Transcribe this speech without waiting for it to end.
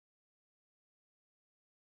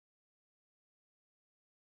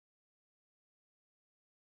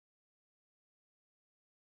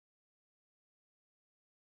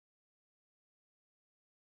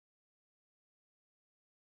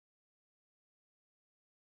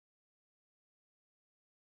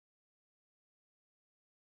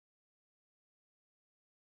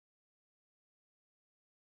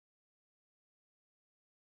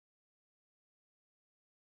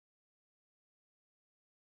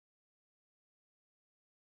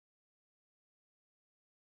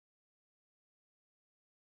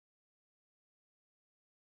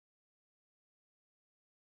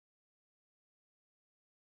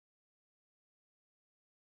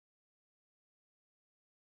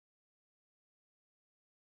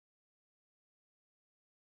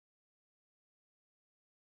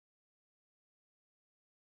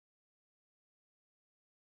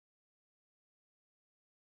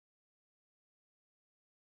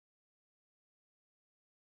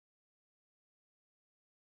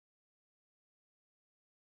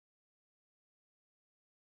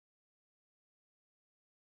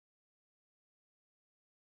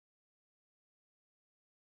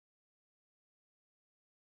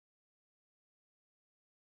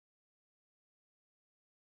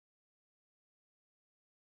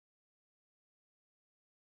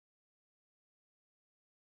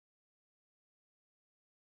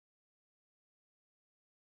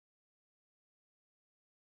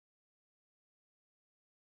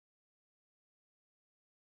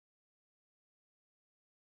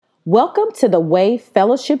Welcome to the Way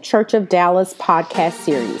Fellowship Church of Dallas podcast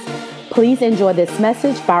series. Please enjoy this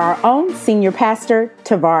message by our own senior pastor,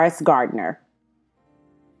 Tavares Gardner.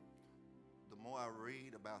 The more I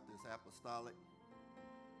read about this apostolic,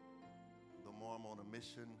 the more I'm on a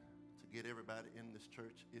mission to get everybody in this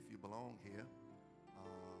church, if you belong here,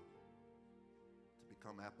 to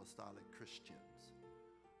become apostolic Christians.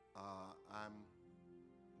 I'm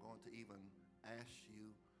going to even ask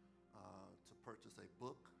you to purchase a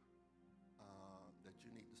book that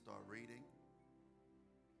you need to start reading,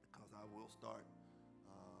 because I will start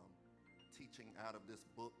teaching out of this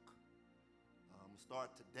book.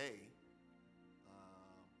 Start today,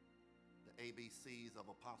 the ABCs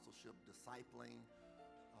of apostleship, discipling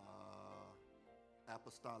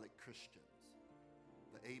apostolic Christians.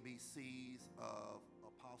 The ABCs of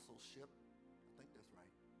apostleship, I think that's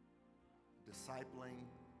right. Discipling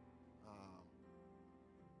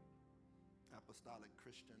apostolic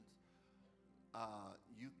Christians.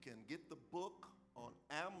 You can get the book on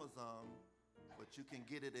Amazon, but you can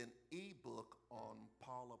get it in ebook on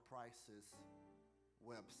Paula Price's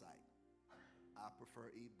website. I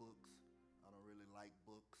prefer ebooks. I don't really like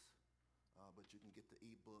books, but you can get the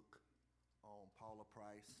ebook on Paula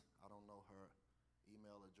Price. I don't know her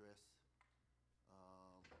email address.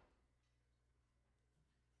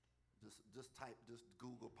 Just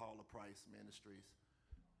Google Paula Price Ministries.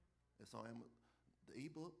 It's on the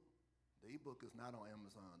ebook. The ebook is not on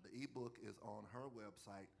Amazon. The ebook is on her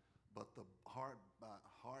website, but the hard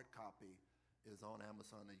copy is on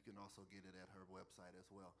Amazon, and you can also get it at her website as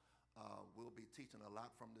well. We'll be teaching a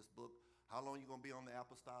lot from this book. How long are you going to be on the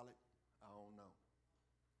apostolic? I don't know.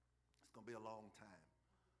 It's going to be a long time.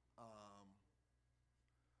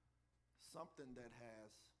 Something that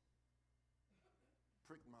has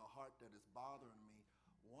pricked my heart, that is bothering me.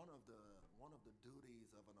 One of the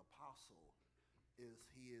duties of an apostle is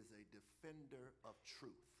he is a defender of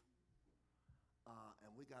truth.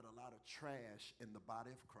 And we got a lot of trash in the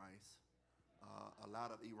body of Christ, a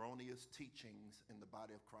lot of erroneous teachings in the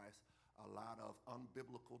body of Christ, a lot of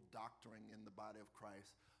unbiblical doctrine in the body of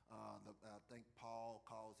Christ. I think Paul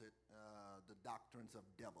calls it the doctrines of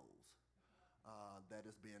devils that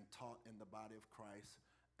is being taught in the body of Christ.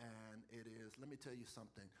 And it is, let me tell you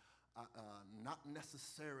something, not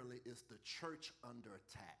necessarily is the church under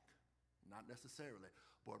attack. Not necessarily,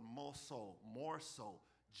 but more so,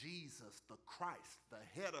 Jesus, the Christ, the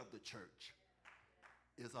head of the church,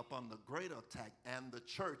 is up on the greater attack, and the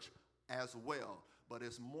church as well. But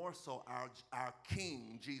it's more so our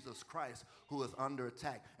King, Jesus Christ, who is under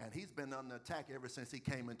attack. And he's been under attack ever since he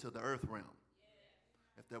came into the earth realm.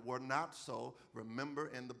 If that were not so,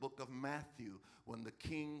 remember in the book of Matthew, when the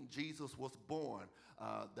King Jesus was born,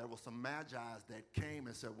 there were some magi that came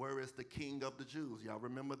and said, "Where is the King of the Jews?" Y'all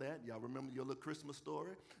remember that? Y'all remember your little Christmas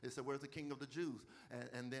story? They said, "Where's the King of the Jews?"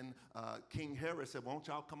 And then King Herod said, "Won't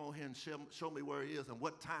y'all come on here and show me where he is, and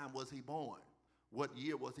what time was he born? What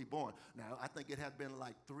year was he born?" Now, I think it had been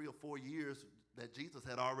like 3 or 4 years that Jesus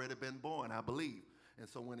had already been born, I believe. And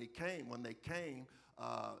so when they came,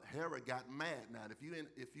 Herod got mad. Now,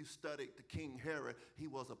 if you studied the King Herod, he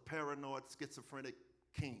was a paranoid, schizophrenic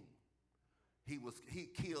king. He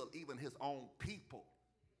killed even his own people,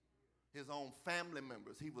 his own family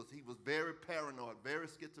members. He was very paranoid, very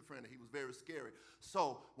schizophrenic. He was very scary.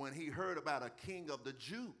 So when he heard about a king of the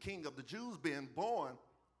Jews being born,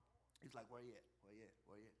 he's like, "Where you at? Where you at?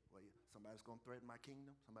 Where you at? Where you at? Somebody's going to threaten my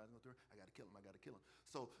kingdom. Somebody's going to threaten. I got to kill him. I got to kill him."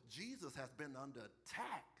 So Jesus has been under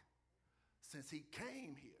attack since he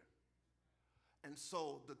came here. And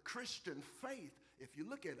so the Christian faith, if you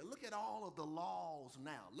look at it, look at all of the laws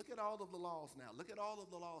now. Look at all of the laws now. Look at all of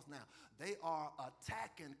the laws now. They are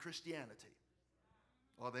attacking Christianity.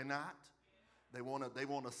 Are they not? They want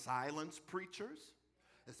to silence preachers,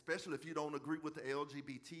 especially if you don't agree with the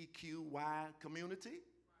LGBTQY community.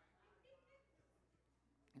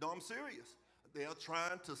 No, I'm serious. They are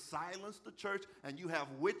trying to silence the church, and you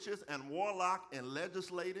have witches and warlock and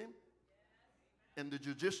legislating in the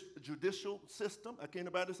judicial system. I can't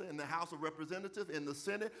nobody say in the House of Representatives, in the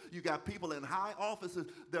Senate. You got people in high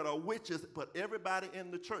offices that are witches, but everybody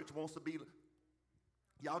in the church wants to be.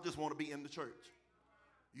 Y'all just want to be in the church.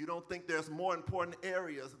 You don't think there's more important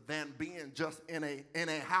areas than being just in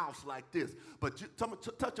a house like this. But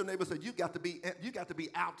touch your neighbor and say, you got to be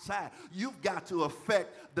outside. You've got to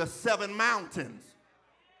affect the 7 mountains.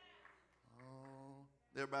 Oh,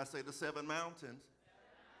 everybody say the 7 mountains.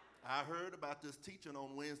 I heard about this teaching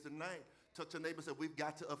on Wednesday night. Touch your neighbor and say, we've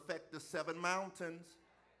got to affect the 7 mountains.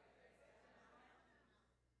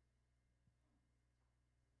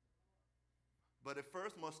 But it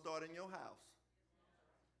first must start in your house.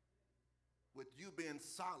 with you being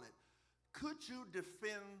solid, could you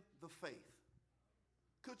defend the faith?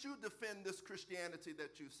 Could you defend this Christianity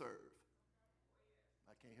that you serve?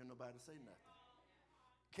 I can't hear nobody say nothing.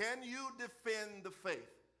 Can you defend the faith?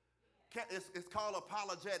 It's called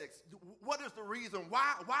apologetics. What is the reason?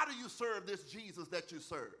 Why do you serve this Jesus that you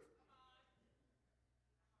serve?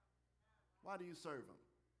 Why do you serve him?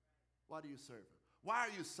 Why do you serve him? Why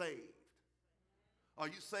are you saved? Are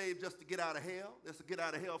you saved just to get out of hell? That's a get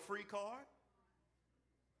out of hell free card?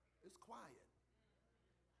 It's quiet.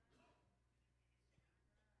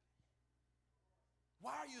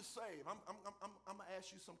 Why are you saved? I'm going to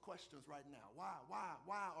ask you some questions right now. Why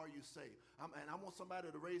are you saved? And I want somebody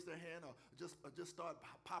to raise their hand or just start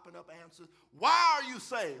popping up answers. Why are you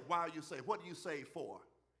saved? Why are you saved? What are you saved for?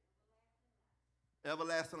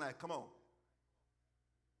 Everlasting life. Come on.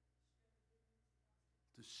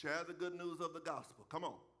 To share the good news of the gospel. Come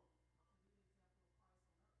on.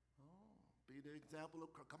 Oh, be the example of,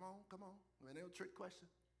 come on. I mean, they're a trick question.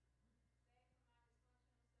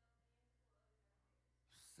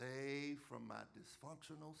 Save from my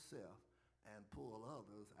dysfunctional self and pull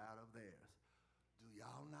others out of theirs. Do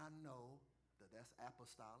y'all not know that that's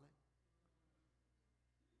apostolic?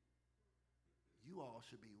 You all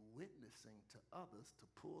should be witnessing to others to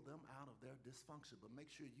pull them out of their dysfunction, but make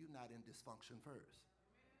sure you're not in dysfunction first.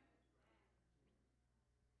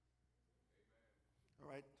 All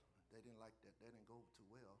right, they didn't like that. That didn't go too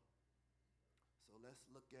well. So let's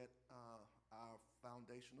look at our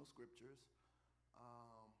foundational scriptures.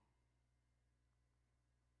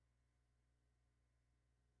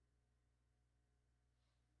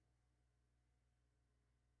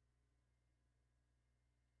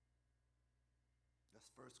 That's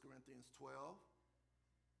 1 Corinthians 12,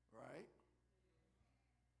 right?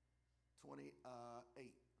 28.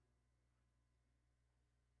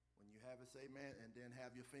 When you have it, say amen, and then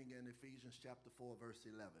have your finger in Ephesians chapter 4, verse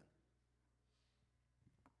 11.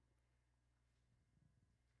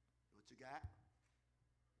 What you got?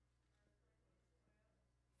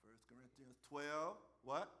 1 Corinthians 12,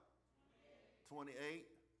 what? 28.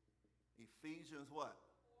 Ephesians what?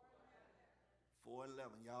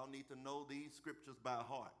 4:11. Y'all need to know these scriptures by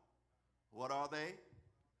heart. What are they?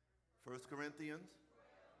 1 Corinthians.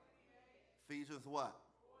 Ephesians what?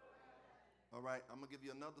 All right, I'm going to give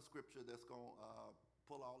you another scripture that's going to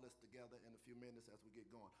pull all this together in a few minutes as we get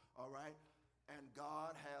going. All right, and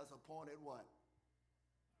God has appointed what?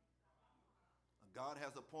 God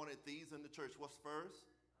has appointed these in the church. What's first?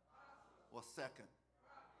 What's second?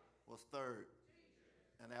 What's third?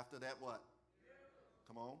 And after that, what?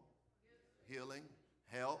 Come on. Healing,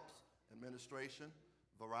 helps, administration,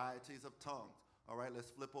 varieties of tongues. All right, let's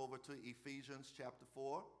flip over to Ephesians chapter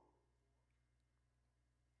 4.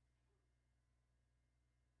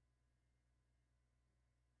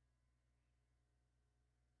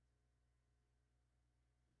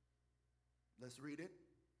 Let's read it.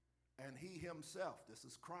 And he himself, this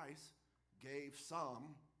is Christ, gave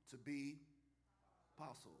some to be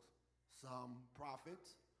apostles, some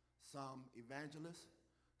prophets, some evangelists,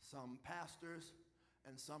 some pastors,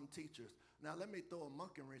 and some teachers. Now let me throw a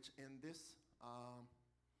monkey wrench in this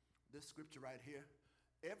scripture right here.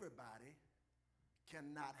 Everybody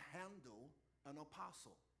cannot handle an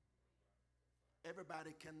apostle.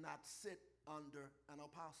 Everybody cannot sit under an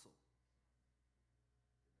apostle.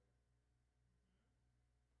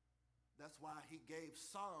 That's why he gave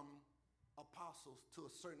some apostles to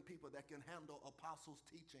certain people that can handle apostles'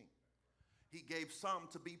 teaching. He gave some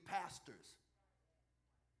to be pastors.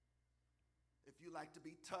 If you like to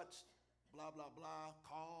be touched, blah, blah, blah,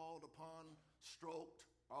 called upon, stroked,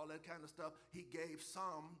 all that kind of stuff, he gave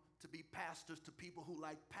some to be pastors to people who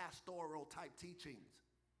like pastoral type teachings.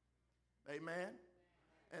 Amen?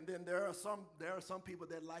 And then there are some people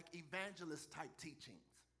that like evangelist type teachings.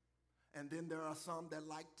 And then there are some that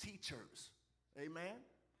like teachers. Amen?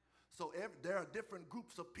 So there are different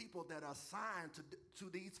groups of people that are assigned to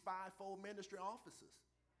these fivefold ministry offices.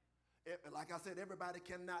 Like I said, everybody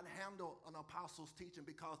cannot handle an apostle's teaching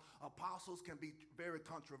because apostles can be very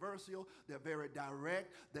controversial. They're very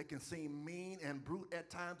direct. They can seem mean and brute at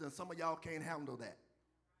times, and some of y'all can't handle that.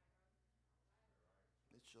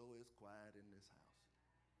 It sure is quiet in this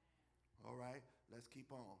house. All right, let's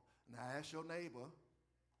keep on. Now ask your neighbor,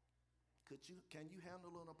 can you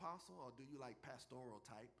handle an apostle, or do you like pastoral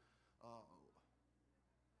type?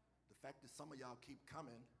 The fact that some of y'all keep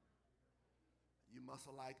coming, you must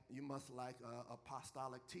like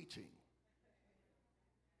apostolic teaching.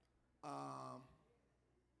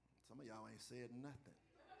 Some of y'all ain't said nothing.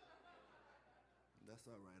 That's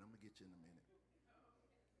all right. I'm gonna get you in a minute.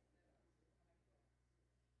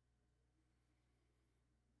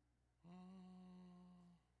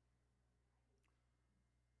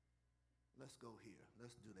 let's go here.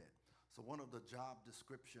 Let's do that. So one of the job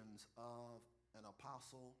descriptions of an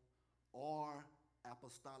apostle or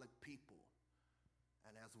apostolic people,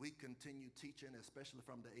 and as we continue teaching, especially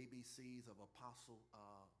from the ABCs of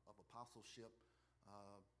apostleship,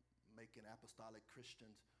 making apostolic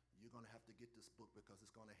Christians, you're going to have to get this book because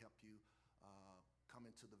it's going to help you come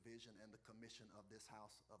into the vision and the commission of this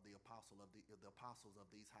house, of the apostle, of the apostles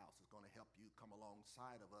of these houses. It's going to help you come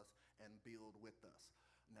alongside of us and build with us.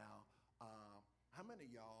 Now, how many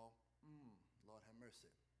of y'all, Lord have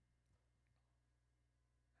mercy,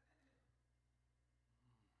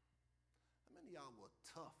 how many of y'all were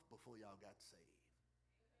tough before y'all got saved?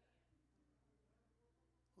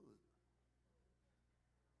 Who?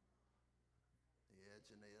 Yeah,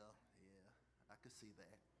 Janelle, yeah, I could see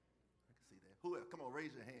that. Who else? Come on,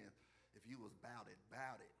 raise your hand if you was about it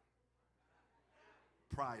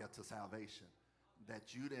prior to salvation,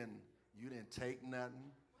 that you didn't take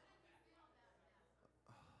nothing.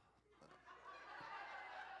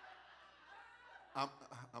 I'm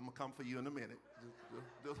gonna come for you in a minute.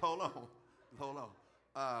 Just hold on.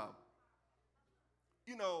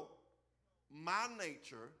 You know, my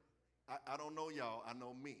nature, I don't know y'all, I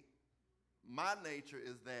know me. My nature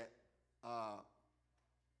is that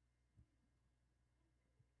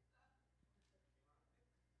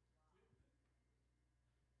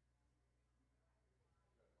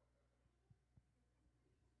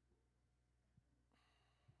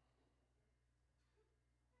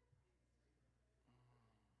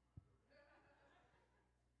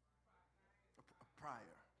prior.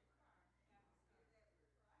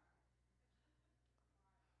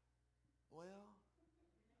 Well,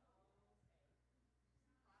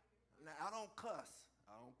 now I don't cuss,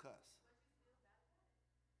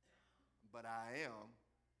 but I am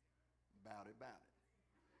about it.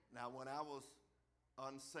 Now, when I was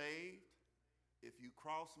unsaved, if you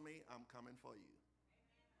cross me, I'm coming for you.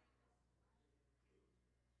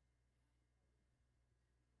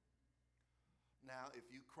 Now,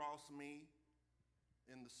 if you cross me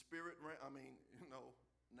in the spirit realm,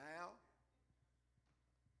 now,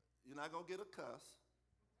 you're not going to get a cuss.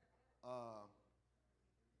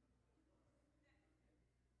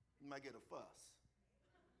 You might get a fuss.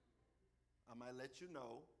 I might let you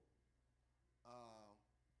know,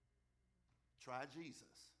 try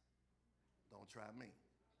Jesus. Don't try me.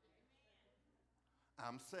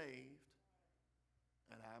 I'm saved,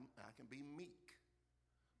 and I can be meek,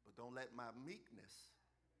 but don't let my meekness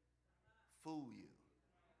fool you.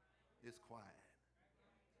 It's quiet.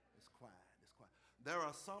 There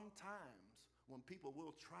are some times when people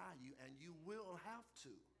will try you, and you will have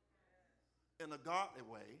to, in a godly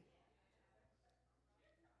way,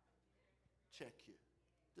 check you.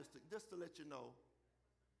 Just to let you know,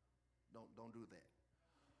 don't do that.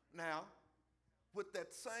 Now, with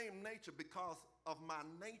that same nature, because of my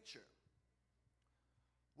nature,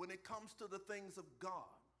 when it comes to the things of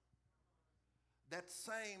God, that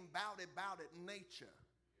same bout it nature,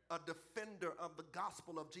 a defender of the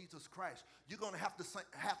gospel of Jesus Christ, you're going to have to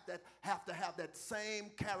have that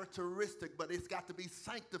same characteristic, but it's got to be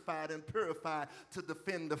sanctified and purified to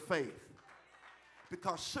defend the faith.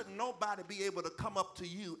 Because shouldn't nobody be able to come up to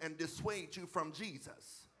you and dissuade you from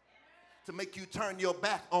Jesus, to make you turn your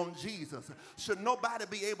back on Jesus? Should nobody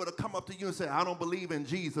be able to come up to you and say, I don't believe in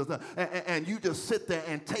Jesus, and you just sit there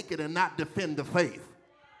and take it and not defend the faith?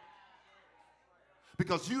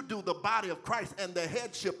 Because you do the body of Christ and the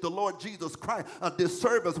headship, the Lord Jesus Christ, a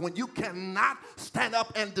disservice when you cannot stand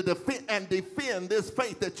up and defend this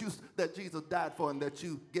faith that Jesus died for and that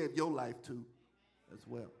you gave your life to as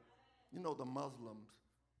well. You know, the Muslims,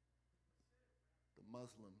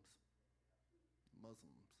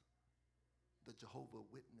 the Jehovah's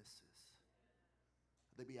Witnesses,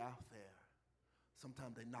 they be out there.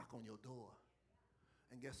 Sometimes they knock on your door.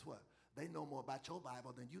 And guess what? They know more about your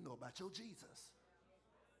Bible than you know about your Jesus.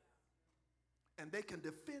 And they can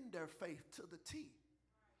defend their faith to the T.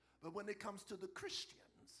 But when it comes to the Christians,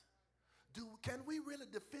 can we really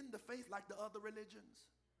defend the faith like the other religions?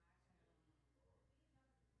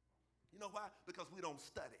 You know why? Because we don't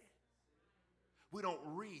study. We don't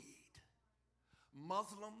read.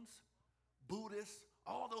 Muslims, Buddhists,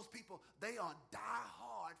 all those people, they are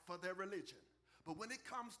die-hard for their religion. But when it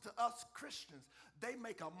comes to us Christians, they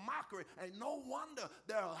make a mockery. And no wonder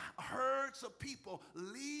there are herds of people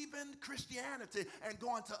leaving Christianity and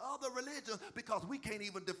going to other religions because we can't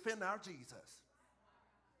even defend our Jesus.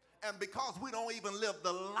 And because we don't even live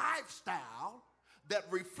the lifestyle that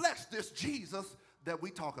reflects this Jesus that we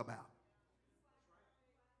talk about.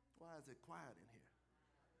 Why is it quiet in here?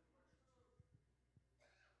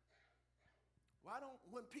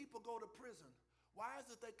 When people go to prison, Why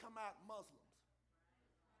is it they come out Muslims?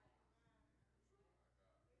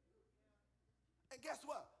 And guess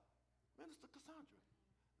what? Minister Cassandra,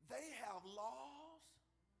 they have laws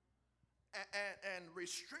and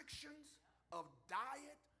restrictions of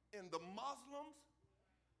diet in the Muslims.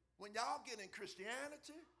 When y'all get in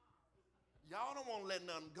Christianity, y'all don't want to let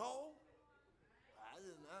nothing go.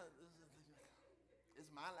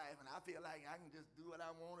 It's my life, and I feel like I can just do what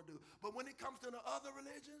I want to do. But when it comes to the other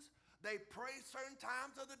religions, they pray certain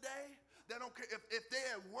times of the day. They don't care if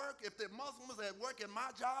they're at work, if the Muslims are at work in my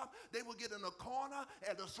job, they will get in a corner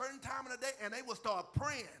at a certain time of the day, and they will start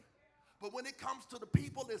praying. But when it comes to the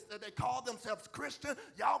people that they call themselves Christian,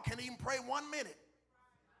 y'all can't even pray 1 minute.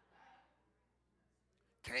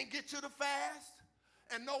 Can't get you to fast.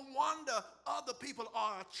 And no wonder other people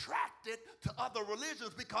are attracted to other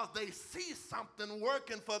religions because they see something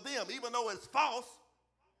working for them, even though it's false.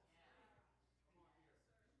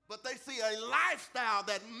 But they see a lifestyle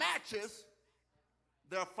that matches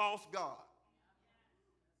their false god.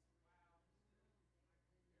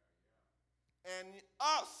 And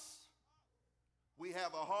us, we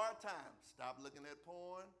have a hard time. Stop looking at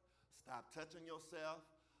porn. Stop touching yourself.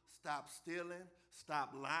 Stop stealing.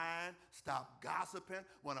 Stop lying. Stop gossiping.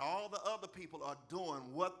 When all the other people are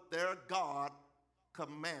doing what their God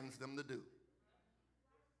commands them to do.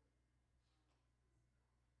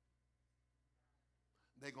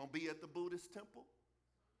 They're going to be at the Buddhist temple.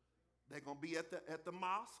 They're going to be at the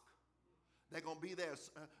mosque. They're going to be there,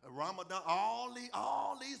 Ramadan, all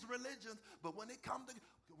these religions. But when it comes to,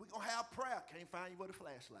 we're going to have prayer. Can't find you with a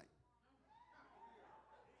flashlight.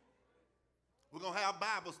 We're going to have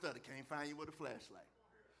Bible study. Can't find you with a flashlight.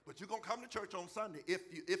 But you're going to come to church on Sunday if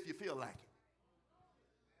you feel like it.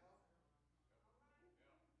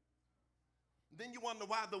 Then you wonder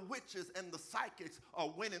why the witches and the psychics are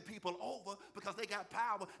winning people over, because they got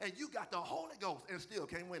power and you got the Holy Ghost and still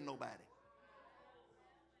can't win nobody.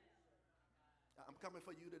 I'm coming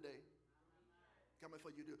for you today. Coming for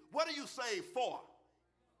you today. What are you saved for?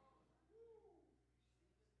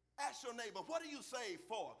 Ask your neighbor, what are you saved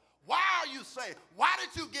for? Why are you saved? Why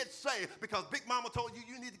did you get saved? Because Big Mama told you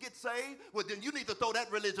you need to get saved? Well, then you need to throw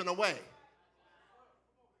that religion away.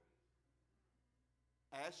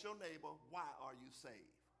 Ask your neighbor, why are you saved?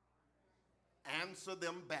 Answer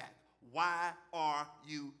them back. Why are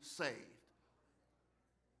you saved?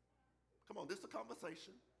 Come on, this is a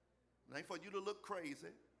conversation. It ain't for you to look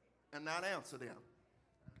crazy and not answer them.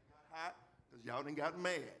 Hot because y'all done got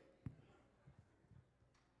mad.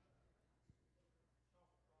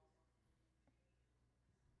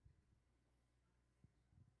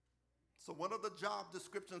 So one of the job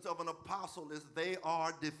descriptions of an apostle is they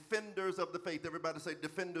are defenders of the faith. Everybody say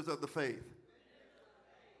defenders of the faith.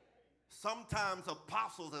 Sometimes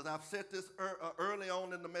apostles, as I've said this early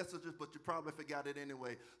on in the messages, but you probably forgot it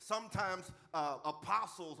anyway. Sometimes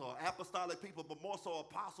apostles or apostolic people, but more so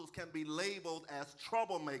apostles, can be labeled as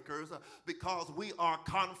troublemakers because we are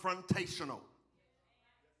confrontational.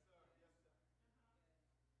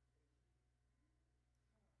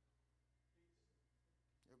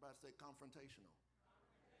 Everybody say confrontational.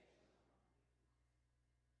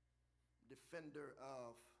 Defender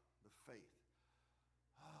of the faith.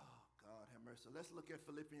 Oh, God have mercy. Let's look at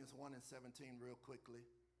Philippians 1 and 17 real quickly.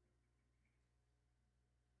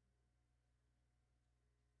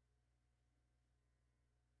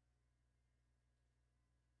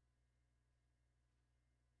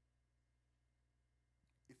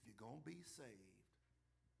 If you're going to be saved,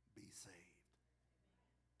 be saved.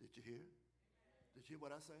 Did you hear? Did you hear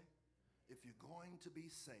what I say? If you're going to be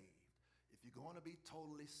saved, if you're going to be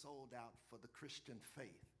totally sold out for the Christian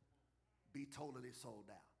faith, be totally sold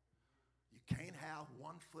out. You can't have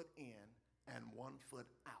 1 foot in and 1 foot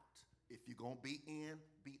out. If you're going to be in,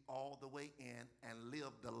 be all the way in and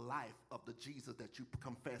live the life of the Jesus that you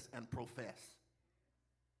confess and profess.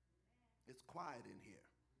 It's quiet in here.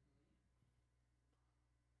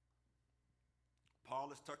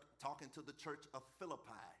 Paul is talking to the church of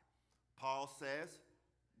Philippi. Paul says,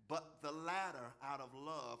 but the latter out of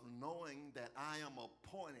love, knowing that I am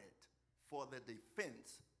appointed for the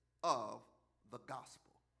defense of the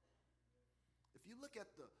gospel. If you look at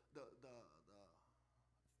the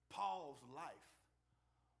Paul's life,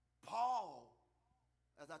 Paul,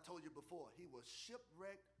 as I told you before, he was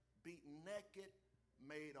shipwrecked, beaten naked,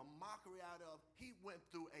 made a mockery out of. He went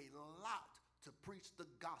through a lot to preach the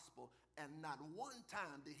gospel, and not one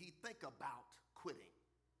time did he think about quitting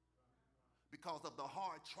because of the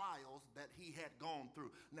hard trials that he had gone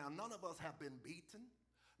through. Now, none of us have been beaten.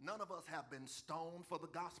 None of us have been stoned for the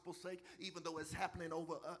gospel's sake, even though it's happening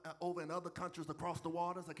over in other countries across the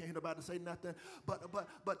waters. I can't hear nobody say nothing.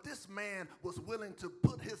 But this man was willing to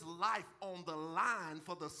put his life on the line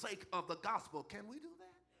for the sake of the gospel. Can we do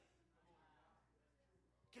that?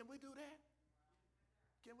 Can we do that?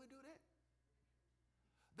 Can we do that?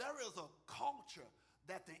 There is a culture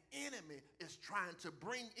that the enemy is trying to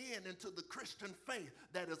bring into the Christian faith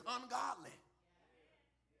that is ungodly.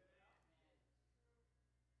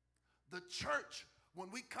 The church,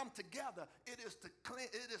 when we come together, it is to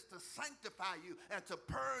sanctify you and to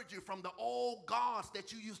purge you from the old gods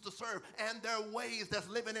that you used to serve and their ways that's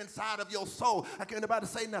living inside of your soul. I can't anybody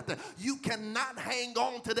say nothing. You cannot hang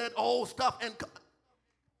on to that old stuff and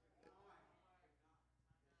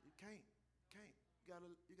you can't.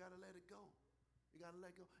 You gotta let it go. You gotta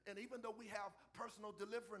let go. And even though we have personal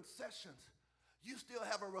deliverance sessions, you still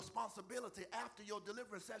have a responsibility after your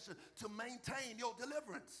deliverance session to maintain your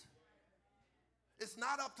deliverance. It's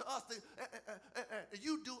not up to us.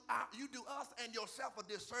 You do us and yourself a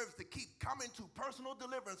disservice to keep coming to personal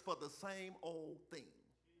deliverance for the same old thing.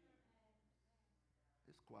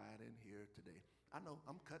 It's quiet in here today. I know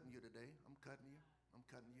I'm cutting you today. I'm cutting you.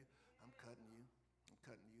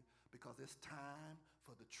 Because it's time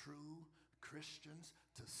for the true Christians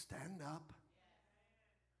to stand up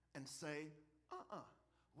and say,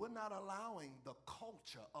 we're not allowing the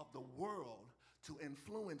culture of the world to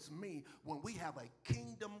influence me when we have a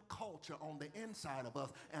kingdom culture on the inside of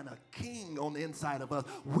us and a king on the inside of us.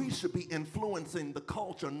 We should be influencing the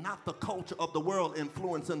culture, not the culture of the world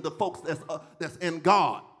influencing the folks that's in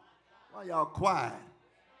God. Why y'all quiet?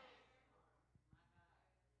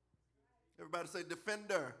 Everybody say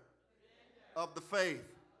defender of the faith.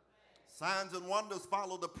 Signs and wonders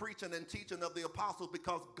follow the preaching and teaching of the apostles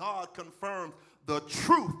because God confirms the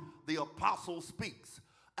truth the apostle speaks.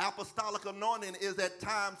 Apostolic anointing is at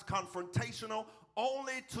times confrontational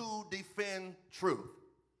only to defend truth.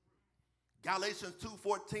 Galatians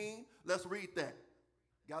 2:14, let's read that.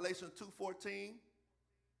 Galatians 2:14.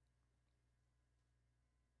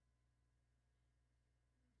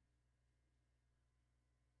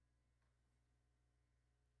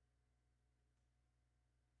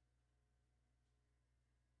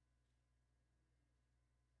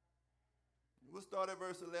 We'll start at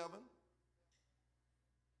verse 11.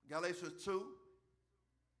 Galatians 2.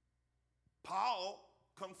 Paul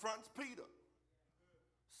confronts Peter.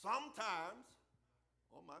 Sometimes,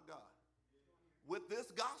 oh my God, with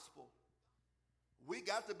this gospel, we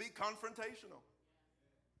got to be confrontational.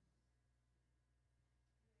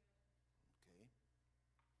 Okay.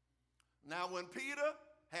 Now, when Peter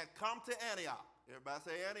had come to Antioch, everybody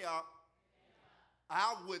say Antioch,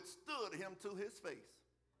 I withstood him to his face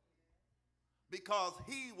because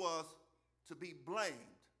he was to be blamed.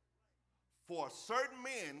 For certain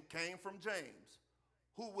men came from James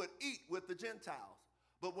who would eat with the Gentiles.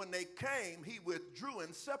 But when they came, he withdrew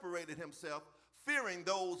and separated himself, fearing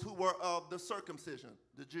those who were of the circumcision,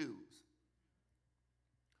 the Jews.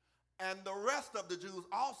 And the rest of the Jews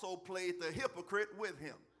also played the hypocrite with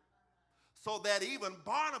him, so that even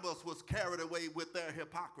Barnabas was carried away with their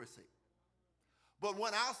hypocrisy. But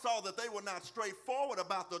when I saw that they were not straightforward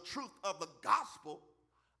about the truth of the gospel,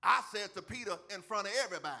 I said to Peter in front of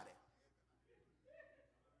everybody,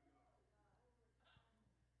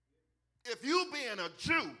 if you being a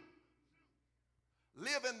Jew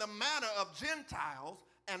live in the manner of Gentiles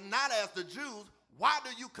and not as the Jews, why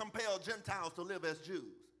do you compel Gentiles to live as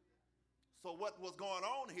Jews? So what was going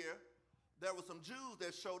on here, there were some Jews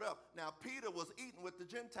that showed up. Now Peter was eating with the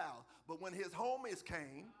Gentiles, but when his homies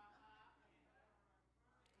came,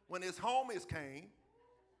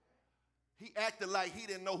 he acted like he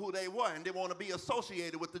didn't know who they were and didn't want to be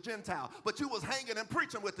associated with the Gentiles. But you was hanging and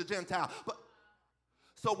preaching with the Gentiles.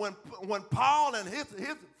 So when Paul and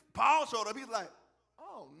Paul showed up, he's like,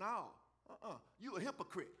 oh no, you a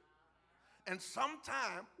hypocrite. And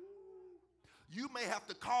sometime you may have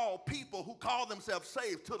to call people who call themselves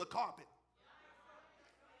saved to the carpet.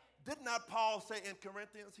 Did not Paul say in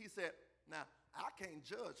Corinthians, he said, now I can't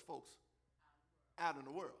judge folks out in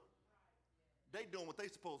the world. They doing what they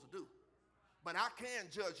supposed to do. But I can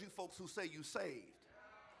judge you folks who say you saved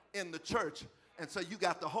in the church and say you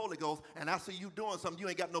got the Holy Ghost, and I see you doing something you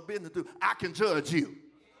ain't got no business to do. I can judge you.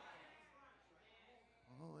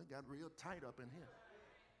 Oh, it got real tight up in here.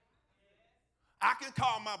 I can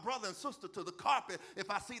call my brother and sister to the carpet if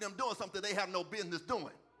I see them doing something they have no business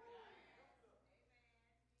doing.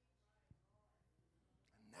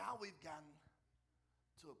 And now we've gotten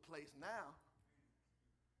to a place now. I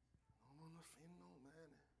don't want to offend no man.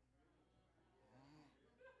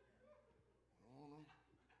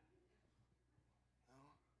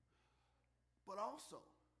 also,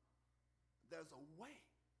 there's a way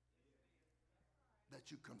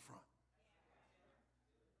that you confront.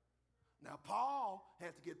 Now, Paul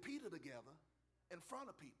had to get Peter together in front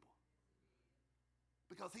of people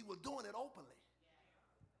because he was doing it openly.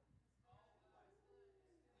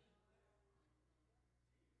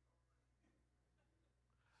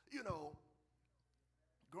 You know,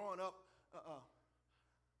 growing up,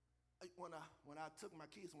 when I took my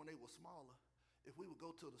kids when they were smaller, if we would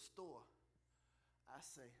go to the store, I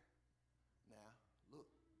say, now, look,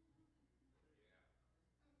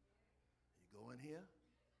 you go in here,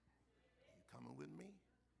 you coming with me,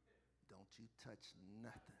 don't you touch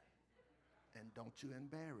nothing, and don't you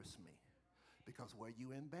embarrass me, because where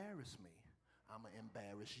you embarrass me, I'm going to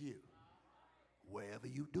embarrass you. Wherever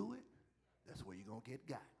you do it, that's where you're going to get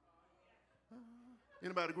got.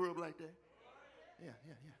 Anybody grew up like that? Yeah.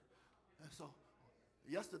 And so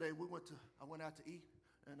yesterday I went out to eat,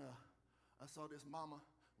 and I saw this mama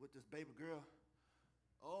with this baby girl.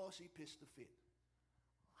 Oh, she pitched a fit.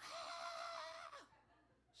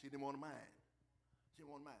 She didn't want to mind. She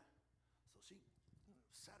didn't want to mind. So she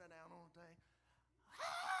sat her down on the thing.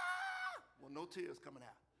 Well, no tears coming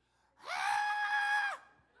out.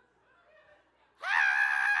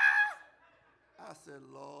 I said,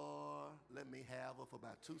 Lord, let me have her for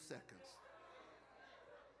about 2 seconds.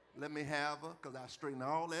 Let me have her, because I straightened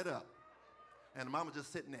all that up. And the mama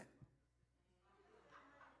just sitting there.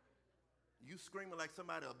 You screaming like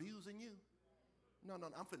somebody abusing you? No,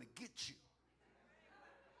 I'm finna get you.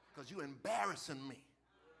 Because you embarrassing me.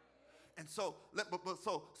 And so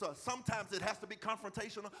sometimes it has to be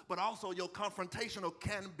confrontational, but also your confrontational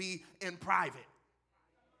can be in private.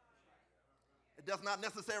 It does not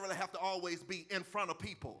necessarily have to always be in front of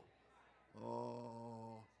people.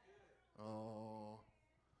 So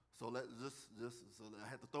I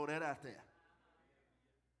had to throw that out there.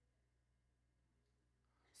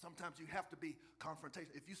 Sometimes you have to be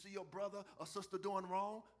confrontational. If you see your brother or sister doing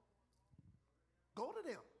wrong, go to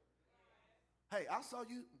them. Hey, I saw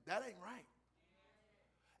you. That ain't right.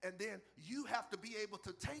 And then you have to be able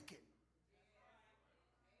to take it.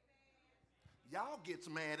 Y'all gets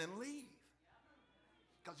mad and leave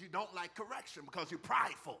because you don't like correction, because you're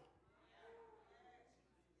prideful.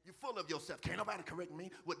 You're full of yourself. Can't nobody correct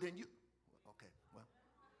me. Well, then you. Okay, well.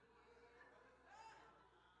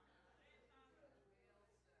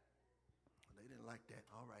 They didn't like that.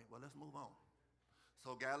 All right, well, let's move on.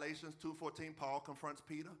 So Galatians 2:14, Paul confronts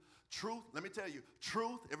Peter. Truth, let me tell you,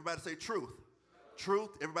 truth, everybody say truth.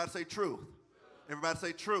 Truth, everybody say truth. Everybody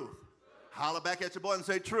say truth. Holler back at your boy and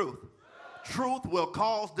say truth. Truth will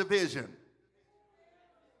cause division.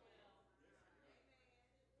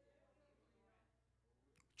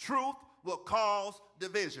 Truth will cause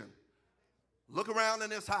division. Look around in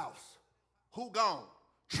this house. Who gone?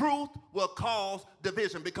 Truth will cause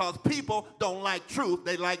division because people don't like truth.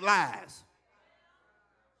 They like lies.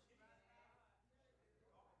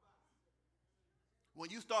 When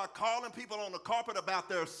you start calling people on the carpet about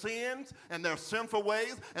their sins and their sinful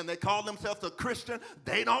ways, and they call themselves a Christian,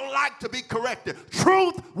 they don't like to be corrected.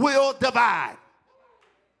 Truth will divide.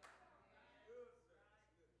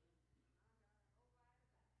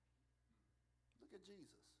 Look at Jesus.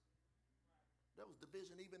 There was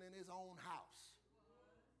division even in his own house.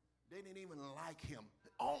 They didn't even like him,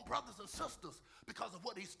 his own brothers and sisters, because of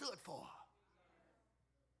what he stood for.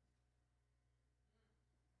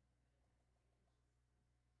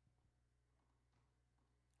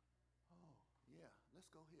 Let's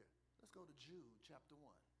go here. Let's go to Jude chapter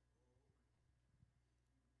 1.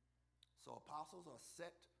 So apostles are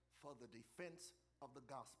set for the defense of the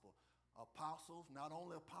gospel. Apostles, not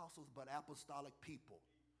only apostles, but apostolic people.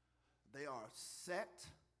 They are set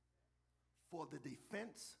for the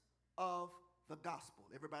defense of the gospel.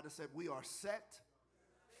 Everybody said, we are set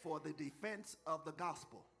for the defense of the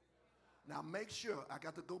gospel. Now make sure, I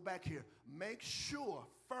got to go back here. Make sure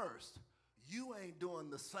first you ain't doing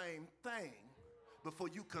the same thing before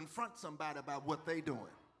you confront somebody about what they doing.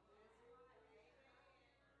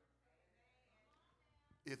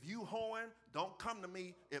 If you hoeing, don't come to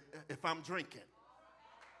me if I'm drinking.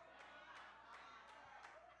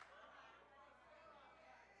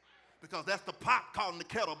 Because that's the pot calling the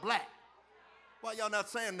kettle black. Why y'all not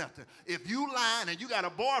saying nothing? If you lying and you got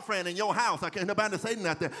a boyfriend in your house, I can't nobody say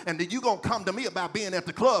nothing, and then you gonna come to me about being at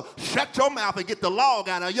the club, shut your mouth and get the log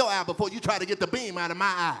out of your eye before you try to get the beam out of my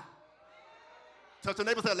eye. Touch the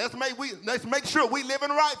neighbor, said, let's make sure we living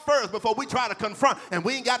right first before we try to confront, and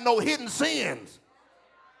we ain't got no hidden sins.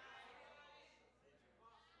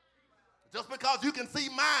 Just because you can see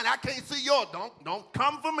mine, I can't see yours. Don't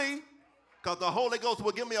come for me, because the Holy Ghost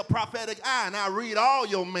will give me a prophetic eye, and I'll read all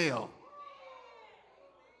your mail.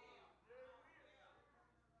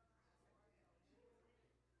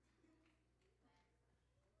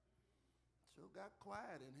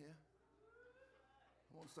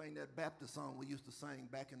 Sing that Baptist song we used to sing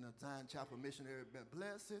back in the Zion Chapel Missionary Band.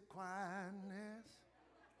 Blessed quietness,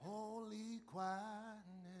 holy quietness.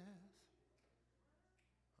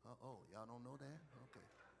 Uh-oh, y'all don't know that? Okay.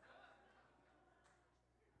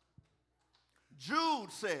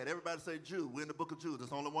 Jude said, everybody say Jude. We're in the book of Jude.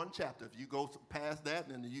 There's only one chapter. If you go past that,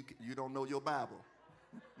 then you don't know your Bible.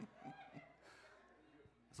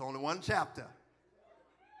 It's only one chapter.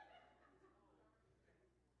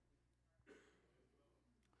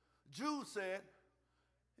 Jude said,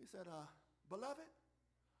 he said, beloved,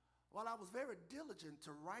 while I was very diligent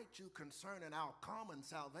to write you concerning our common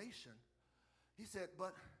salvation, he said,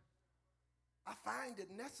 but I find it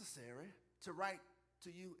necessary to write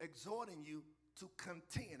to you, exhorting you to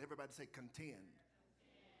contend. Everybody say contend.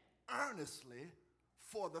 Earnestly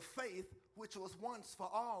for the faith which was once for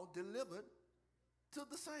all delivered to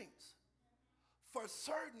the saints. For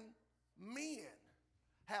certain men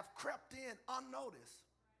have crept in unnoticed,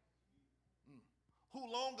 who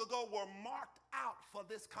long ago were marked out for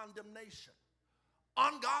this condemnation.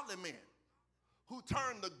 Ungodly men who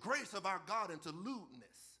turned the grace of our God into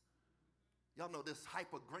lewdness. Y'all know this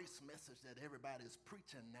hyper grace message that everybody is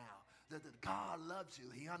preaching now. That God loves you,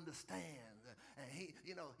 he understands. And he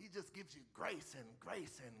just gives you grace and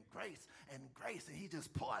grace and grace and grace. And he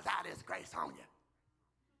just pours out his grace on you.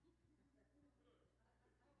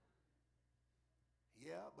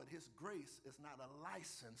 Yeah, but his grace is not a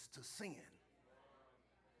license to sin.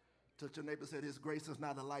 Touch your neighbor, said his grace is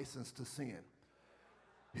not a license to sin.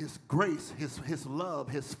 His grace, his love,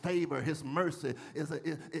 his favor, his mercy,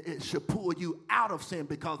 it should pull you out of sin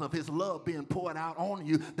because of his love being poured out on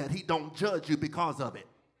you, that he don't judge you because of it.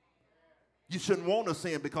 You shouldn't want to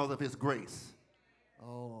sin because of his grace.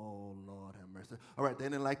 Oh, Lord have mercy. All right, they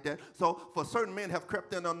didn't like that. So, for certain men have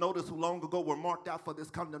crept in unnoticed who long ago were marked out for this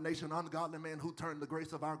condemnation, ungodly men who turned the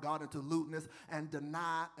grace of our God into lewdness and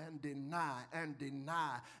deny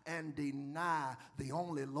the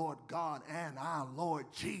only Lord God and our Lord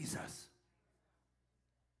Jesus.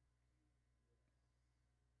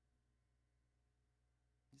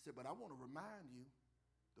 He said, but I want to remind you,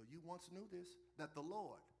 though you once knew this, that the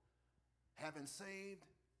Lord, having saved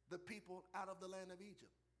the people out of the land of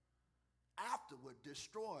Egypt, afterward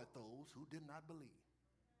destroyed those who did not believe.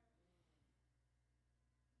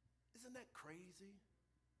 Isn't that crazy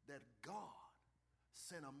that God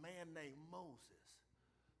sent a man named Moses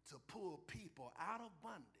to pull people out of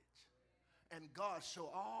bondage, and God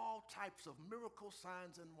showed all types of miracle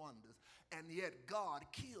signs and wonders, and yet God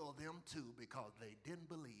killed them too because they didn't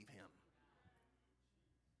believe him?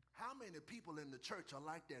 How many people in the church are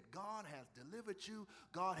like that? God has delivered you.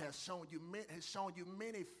 God has shown you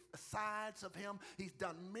many sides of him. He's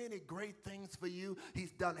done many great things for you. He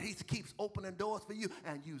keeps opening doors for you,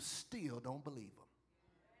 and you still don't believe him.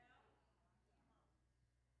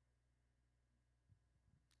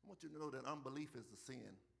 I want you to know that unbelief is a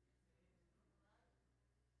sin.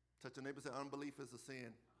 Touch your neighbor and say, unbelief is a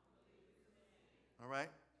sin. All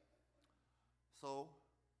right? So,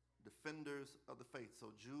 defenders of the faith.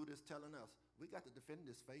 So Jude is telling us, we got to defend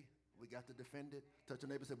this faith. We got to defend it. Touch your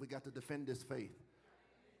neighbor and say, we got to defend this faith.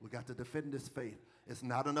 We got to defend this faith. It's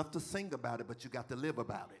not enough to sing about it, but you got to live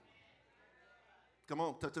about it. Come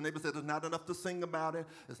on, touch your neighbor and say, it's not enough to sing about it.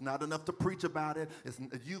 It's not enough to preach about it.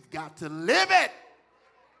 You've got to live it.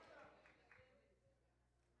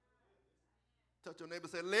 Touch your neighbor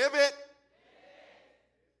and say, live it.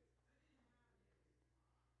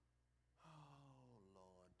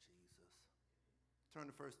 Turn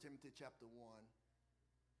to 1 Timothy chapter 1.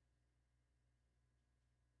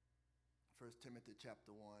 1 Timothy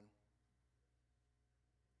chapter 1.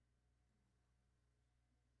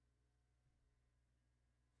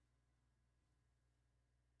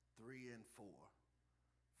 Three and 4.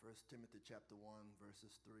 1 Timothy chapter 1,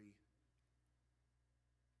 verses 3.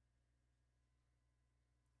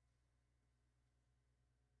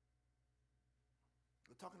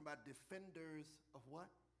 We're talking about defenders of what?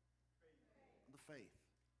 The faith.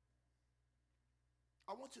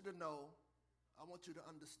 I want you to know, I want you to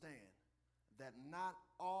understand that not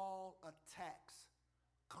all attacks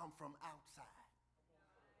come from outside.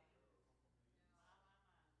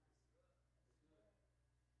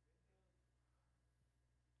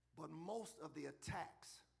 But most of the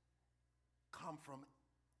attacks come from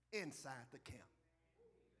inside the camp.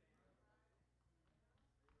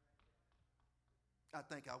 I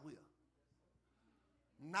think I will.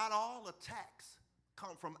 Not all attacks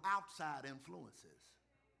come from outside influences.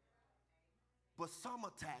 But some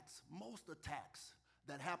attacks, most attacks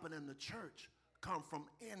that happen in the church come from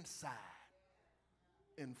inside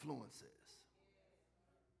influences.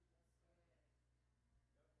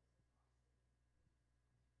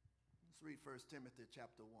 Let's read 1 Timothy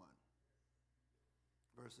chapter 1,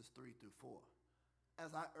 verses 3 through 4.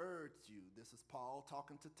 As I urged you, this is Paul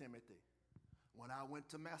talking to Timothy, when I went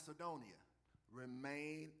to Macedonia,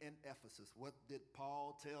 remain in Ephesus. What did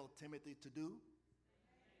Paul tell Timothy to do?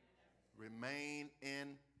 Remain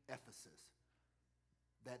in Ephesus,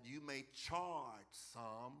 that you may charge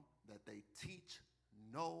some that they teach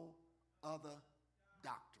no other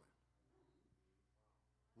doctrine.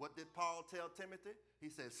 What did Paul tell Timothy? He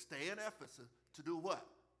said, stay in Ephesus to do what?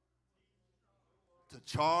 To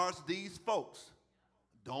charge these folks.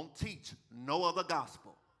 Don't teach no other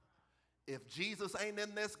gospel. If Jesus ain't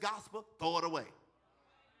in this gospel, throw it away.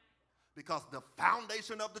 Because the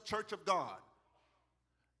foundation of the church of God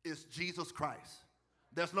is Jesus Christ.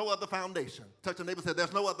 There's no other foundation. Touch your neighbor and say,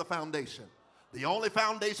 there's no other foundation. The only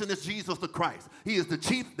foundation is Jesus the Christ. He is the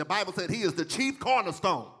chief, the Bible said he is the chief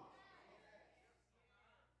cornerstone.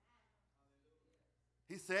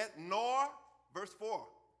 He said, nor, verse 4,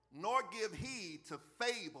 nor give heed to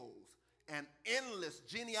fables and endless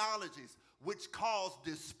genealogies which cause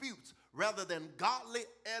disputes rather than godly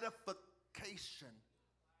edification,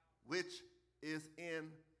 which is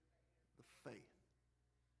in the faith.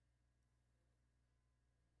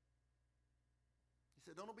 He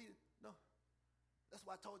said, don't be, no. That's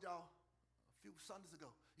why I told y'all a few Sundays ago,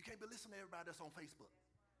 you can't be listening to everybody that's on Facebook.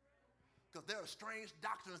 Because there are strange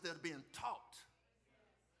doctrines that are being taught.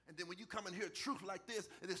 And then when you come and hear truth like this,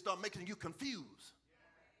 it start making you confused.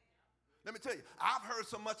 Let me tell you, I've heard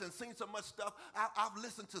so much and seen so much stuff. I've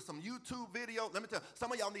listened to some YouTube videos. Let me tell you,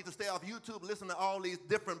 some of y'all need to stay off YouTube, listen to all these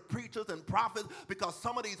different preachers and prophets, because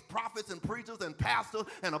some of these prophets and preachers and pastors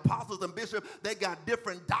and apostles and bishops, they got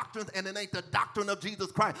different doctrines, and it ain't the doctrine of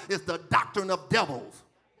Jesus Christ. It's the doctrine of devils.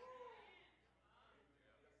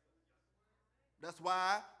 That's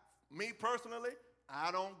why, me personally,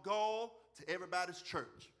 I don't go to everybody's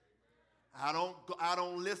church. I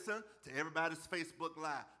don't listen to everybody's Facebook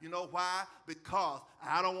Live. You know why? Because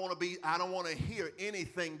I don't want to hear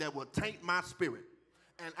anything that will taint my spirit.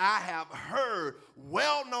 And I have heard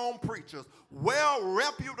well-known preachers,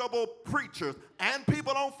 well-reputable preachers, and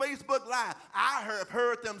people on Facebook Live. I have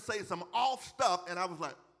heard them say some off stuff, and I was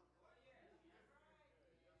like,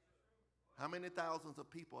 how many thousands of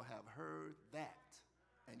people have heard that?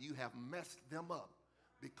 And you have messed them up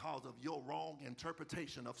because of your wrong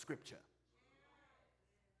interpretation of Scripture.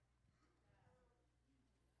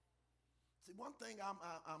 See, one thing I'm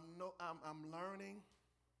learning,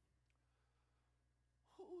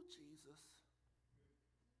 Jesus,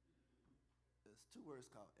 there's two words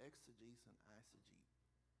called exegesis and eisegesis.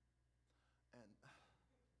 And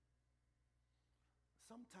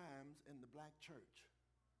sometimes in the black church,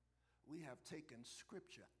 we have taken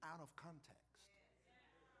Scripture out of context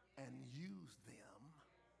and used them,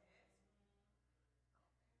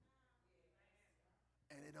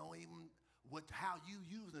 and it don't even, how you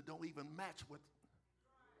use it don't even match with.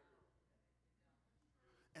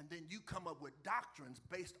 And then you come up with doctrines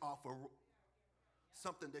based off of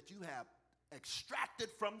something that you have extracted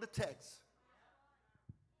from the text.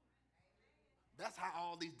 That's how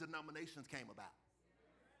all these denominations came about.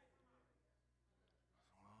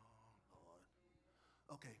 Oh, Lord.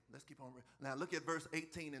 Okay, let's keep on. Now look at verse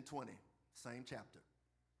 18 and 20, same chapter.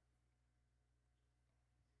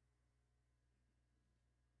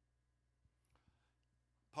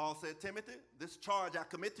 Paul said, Timothy, this charge I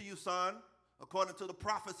commit to you, son, according to the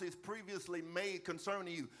prophecies previously made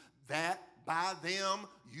concerning you, that by them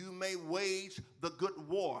you may wage the good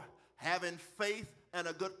war, having faith and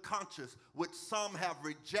a good conscience, which some have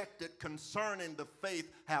rejected concerning the faith,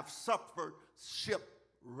 have suffered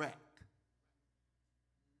shipwreck.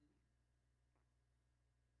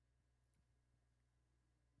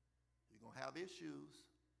 You're going to have issues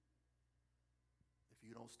if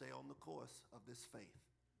you don't stay on the course of this faith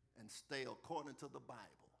and stay according to the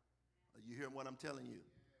Bible. Are you hearing what I'm telling you?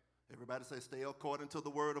 Everybody say, stay according to the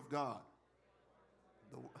word of God.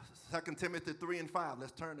 2 Timothy 3 and 5.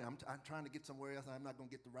 Let's turn there. I'm trying to get somewhere else. I'm not going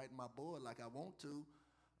to get to writing my board like I want to.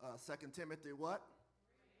 2 Timothy what?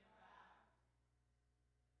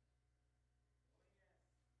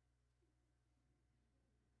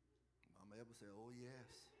 Mama ever say, oh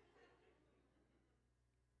yes.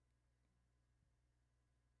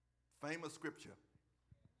 Famous scripture.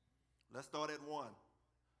 Let's start at 1.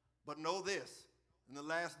 But know this, in the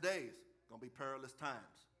last days, going to be perilous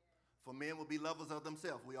times. For men will be lovers of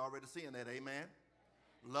themselves. We already seeing that, amen.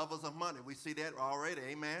 Lovers of money, we see that already,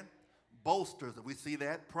 amen. Boasters, we see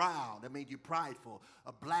that. Proud, that means you're prideful.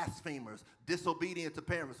 Blasphemers, disobedient to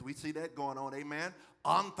parents, we see that going on, amen.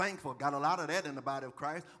 Unthankful, got a lot of that in the body of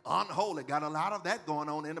Christ. Unholy, got a lot of that going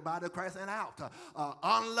on in the body of Christ and out.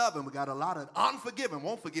 Unloving, we got a lot of unforgiving,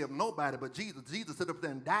 won't forgive nobody but Jesus. Jesus stood up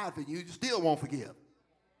there and died for you, you still won't forgive.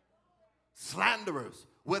 Slanderers,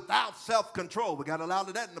 without self-control, we got a lot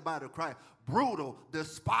of that in the body of Christ. Brutal,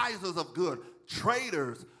 despisers of good,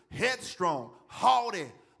 traitors, headstrong,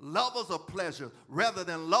 haughty, lovers of pleasure rather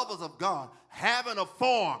than lovers of God, having a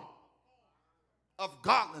form of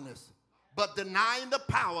godliness, but denying the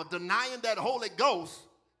power, denying that Holy Ghost.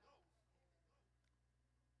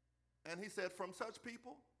 And he said, from such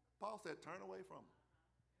people, Paul said, turn away from them.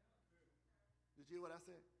 Did you hear what I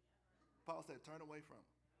said? Paul said, turn away from them.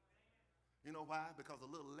 You know why? Because a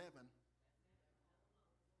little leaven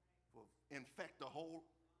will infect the whole.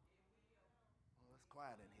 Oh, it's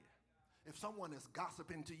quiet in here. If someone is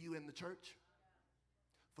gossiping to you in the church,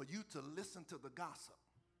 for you to listen to the gossip,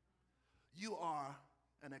 you are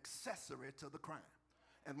an accessory to the crime.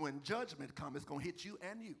 And when judgment comes, it's going to hit you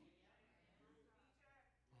and you.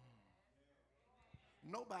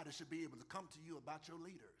 Nobody should be able to come to you about your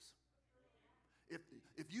leaders.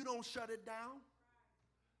 If you don't shut it down,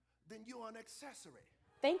 then you're an accessory.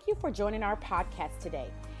 Thank you for joining our podcast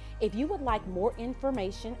today. If you would like more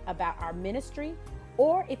information about our ministry,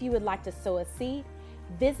 or if you would like to sow a seed,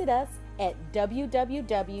 visit us at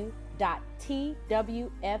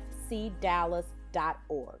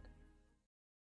www.twfcdallas.org.